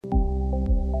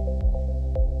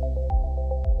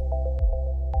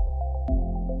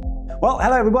Well,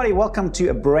 hello everybody. Welcome to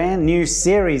a brand new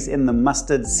series in the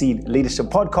Mustard Seed Leadership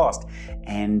Podcast.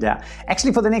 And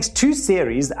actually for the next two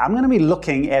series, I'm going to be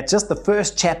looking at just the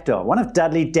first chapter, one of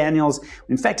Dudley Daniels,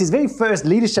 in fact, his very first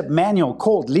leadership manual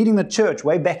called Leading the Church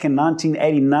way back in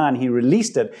 1989. He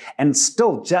released it and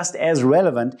still just as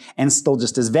relevant and still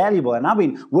just as valuable. And I've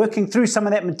been working through some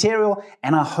of that material,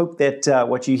 and I hope that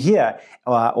what you hear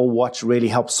or watch really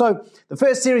helps. So the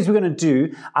first series we're going to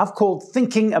do, I've called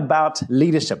Thinking About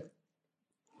Leadership.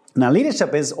 Now,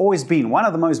 leadership has always been one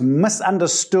of the most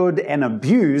misunderstood and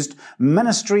abused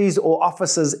ministries or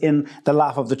offices in the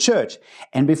life of the church.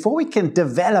 And before we can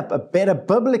develop a better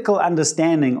biblical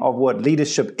understanding of what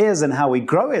leadership is and how we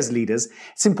grow as leaders,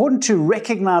 it's important to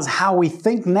recognize how we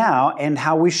think now and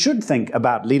how we should think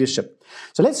about leadership.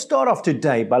 So let's start off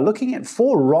today by looking at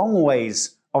 4 wrong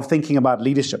ways of thinking about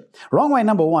leadership. Wrong way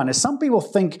number 1 is some people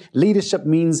think leadership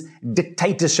means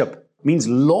dictatorship. Means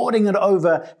lording it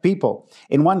over people.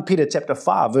 In 1 Peter chapter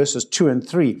 5, verses 2 and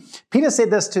 3, Peter said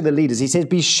this to the leaders. He says,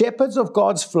 "Be shepherds of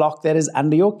God's flock that is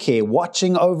under your care,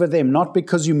 watching over them, not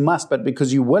because you must, but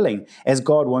because you're willing, as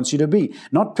God wants you to be.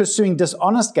 Not pursuing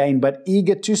dishonest gain, but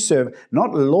eager to serve.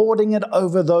 Not lording it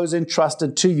over those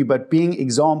entrusted to you, but being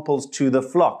examples to the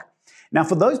flock." Now,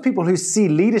 for those people who see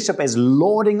leadership as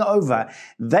lording over,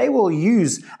 they will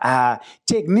use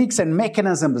techniques and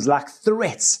mechanisms like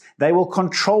threats. They will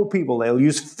control people. They'll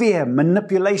use fear,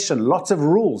 manipulation, lots of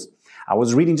rules. I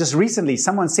was reading just recently,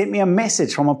 someone sent me a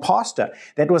message from a pastor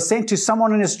that was sent to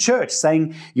someone in his church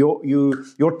saying,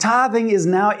 your tithing is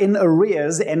now in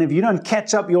arrears, and if you don't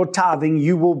catch up your tithing,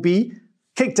 you will be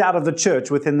kicked out of the church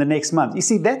within the next month. You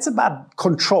see, that's about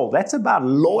control. That's about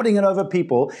lording it over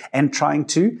people and trying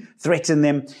to threaten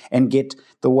them and get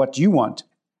what you want.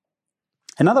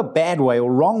 Another bad way or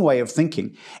wrong way of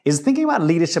thinking is thinking about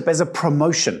leadership as a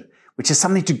promotion, which is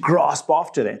something to grasp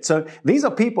after that. So these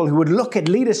are people who would look at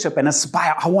leadership and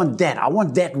aspire, I want that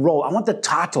role, I want the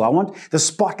title, I want the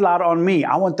spotlight on me,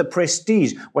 I want the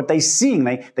prestige. What they're seeing,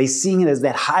 they're seeing it as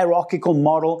that hierarchical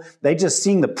model. They're just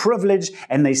seeing the privilege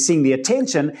and they're seeing the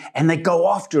attention, and they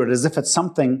go after it as if it's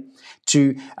something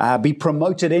to be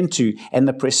promoted into and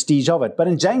the prestige of it. But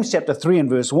in James chapter 3 and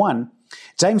verse 1,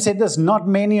 James said this, "Not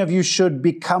many of you should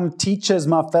become teachers,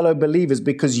 my fellow believers,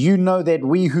 because you know that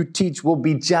we who teach will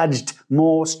be judged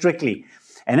more strictly."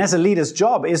 And as a leader's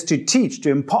job is to teach, to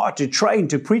impart, to train,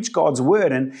 to preach God's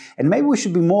word. And maybe we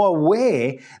should be more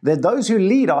aware that those who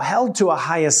lead are held to a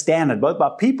higher standard, both by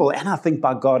people and I think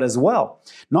by God as well.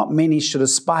 Not many should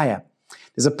aspire.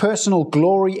 There's a personal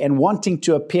glory and wanting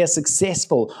to appear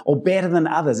successful or better than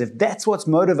others. If that's what's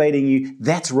motivating you,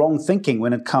 that's wrong thinking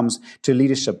when it comes to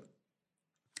leadership.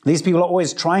 These people are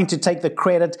always trying to take the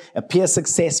credit, appear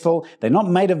successful. They're not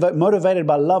motivated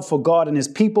by love for God and His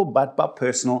people, but by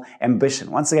personal ambition.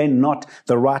 Once again, not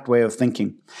the right way of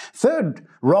thinking. Third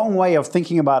wrong way of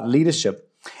thinking about leadership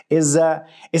is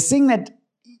seeing that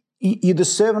you're the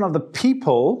servant of the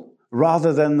people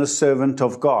rather than the servant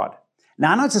of God.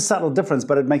 Now, I know it's a subtle difference,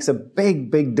 but it makes a big,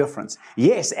 big difference.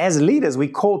 Yes, as leaders, we're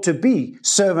called to be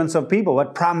servants of people,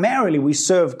 but primarily we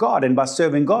serve God, and by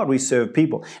serving God, we serve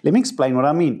people. Let me explain what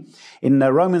I mean. In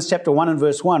Romans chapter 1 and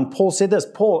verse 1, Paul said this,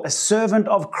 Paul, a servant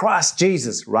of Christ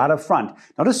Jesus, right up front.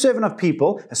 Not a servant of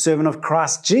people, a servant of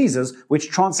Christ Jesus,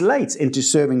 which translates into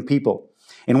serving people.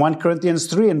 In 1 Corinthians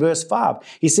 3 and verse 5,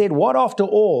 he said, "What after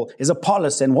all is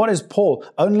Apollos and what is Paul?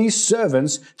 Only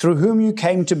servants through whom you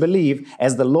came to believe,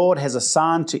 as the Lord has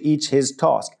assigned to each his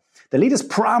task." The leader's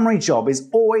primary job is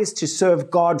always to serve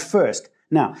God first.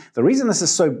 Now, the reason this is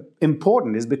so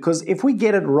important is because if we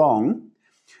get it wrong,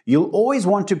 you'll always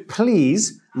want to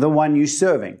please the one you're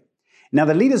serving. Now,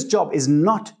 the leader's job is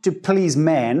not to please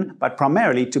man, but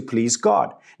primarily to please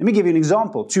God. Let me give you an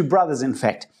example. 2 brothers, in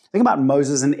fact. Think about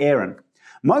Moses and Aaron.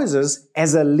 Moses,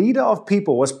 as a leader of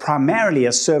people, was primarily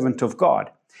a servant of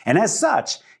God. And as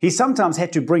such, he sometimes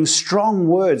had to bring strong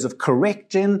words of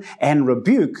correction and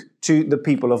rebuke to the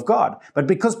people of God. But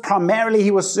because primarily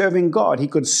he was serving God, he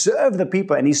could serve the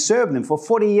people, and he served them for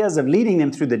 40 years of leading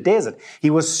them through the desert. He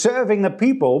was serving the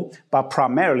people by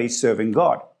primarily serving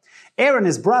God. Aaron,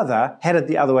 his brother, had it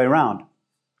the other way around.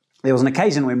 There was an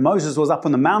occasion when Moses was up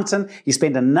on the mountain. He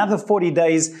spent another 40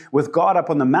 days with God up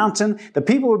on the mountain. The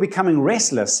people were becoming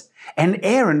restless. And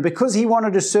Aaron, because he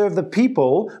wanted to serve the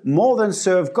people more than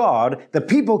serve God, the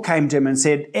people came to him and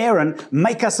said, "Aaron,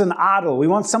 make us an idol. We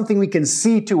want something we can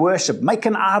see to worship. Make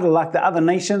an idol like the other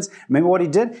nations." Remember what he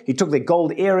did? He took their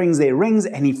gold earrings, their rings,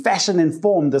 and he fashioned and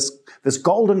formed this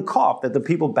golden calf that the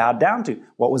people bowed down to.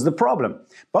 What was the problem?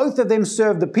 Both of them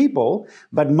served the people,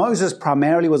 but Moses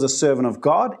primarily was a servant of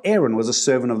God. Aaron was a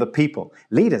servant of the people.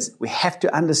 Leaders, we have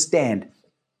to understand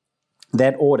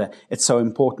That order, it's so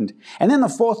important. And then the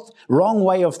fourth wrong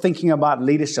way of thinking about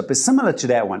leadership is similar to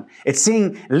that one. It's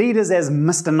seeing leaders as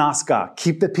Mr. Nice Guy.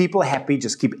 Keep the people happy,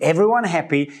 just keep everyone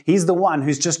happy. He's the one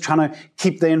who's just trying to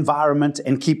keep the environment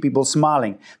and keep people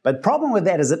smiling. But the problem with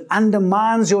that is it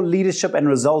undermines your leadership and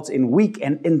results in weak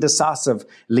and indecisive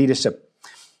leadership.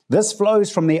 This flows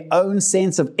from their own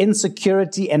sense of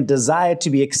insecurity and desire to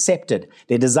be accepted,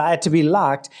 their desire to be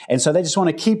liked, and so they just want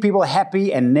to keep people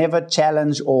happy and never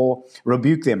challenge or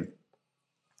rebuke them.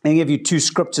 I'll give you two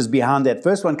scriptures behind that.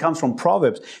 First one comes from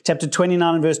Proverbs, chapter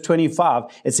 29 and verse 25.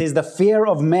 It says, "The fear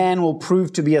of man will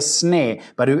prove to be a snare,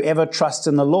 but whoever trusts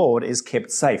in the Lord is kept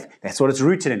safe." That's what it's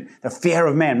rooted in, the fear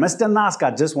of man. Mr. Nice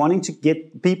Guy, just wanting to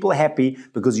get people happy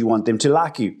because you want them to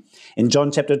like you. In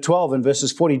John chapter 12 and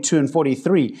verses 42 and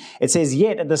 43, it says,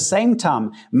 "Yet at the same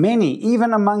time, many,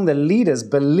 even among the leaders,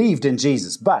 believed in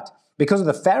Jesus. But because of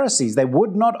the Pharisees, they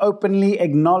would not openly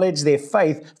acknowledge their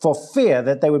faith for fear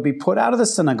that they would be put out of the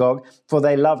synagogue, for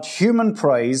they loved human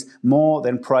praise more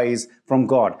than praise from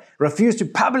God." Refused to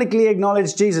publicly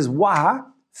acknowledge Jesus. Why?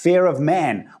 Fear of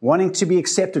man, wanting to be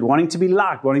accepted, wanting to be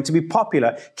liked, wanting to be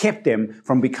popular, kept them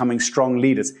from becoming strong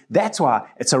leaders. That's why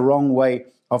it's a wrong way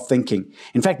of thinking.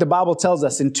 In fact, the Bible tells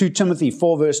us in 2 Timothy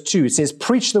 4 verse 2, it says,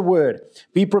 "Preach the word,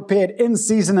 be prepared in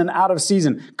season and out of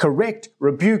season, correct,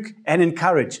 rebuke, and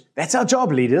encourage." That's our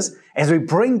job, leaders. As we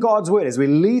bring God's word, as we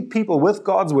lead people with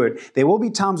God's word, there will be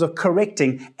times of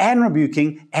correcting and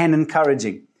rebuking and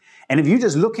encouraging. And if you're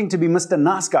just looking to be Mr.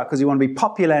 Nice Guy because you want to be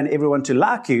popular and everyone to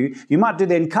like you, you might do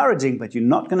the encouraging, but you're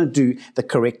not going to do the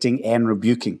correcting and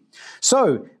rebuking.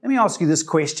 So let me ask you this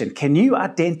question. Can you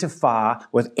identify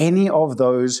with any of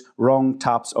those wrong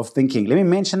types of thinking? Let me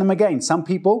mention them again. Some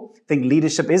people think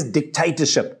leadership is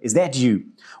dictatorship. Is that you?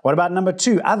 What about number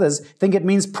 2? Others think it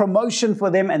means promotion for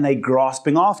them and they're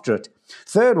grasping after it.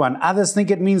 Third one, others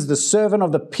think it means the servant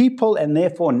of the people and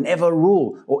therefore never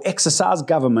rule or exercise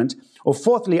government. Or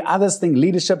fourthly, others think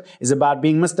leadership is about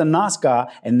being Mr. Nice Guy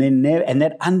and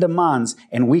that undermines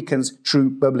and weakens true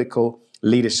biblical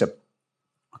leadership.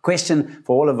 A question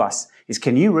for all of us is,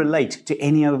 can you relate to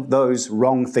any of those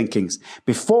wrong thinkings?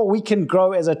 Before we can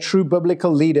grow as a true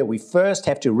biblical leader, we first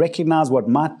have to recognize what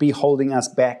might be holding us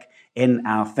back in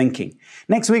our thinking.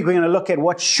 Next week, we're going to look at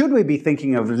what should we be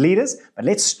thinking of leaders, but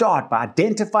let's start by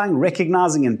identifying,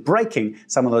 recognizing, and breaking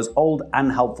some of those old,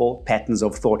 unhelpful patterns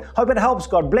of thought. Hope it helps.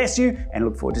 God bless you, and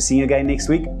look forward to seeing you again next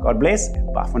week. God bless.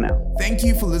 Bye for now. Thank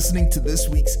you for listening to this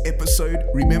week's episode.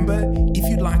 Remember, if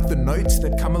you like the notes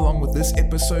that come along with this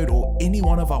episode or any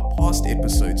one of our past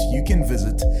episodes, you can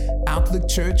visit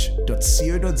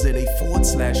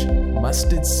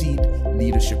outlookchurch.co.za/mustardseed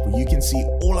leadership, where you can see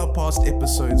all our past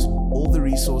episodes, all the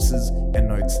resources and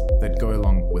notes that go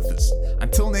along with this.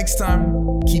 Until next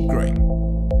time, keep growing.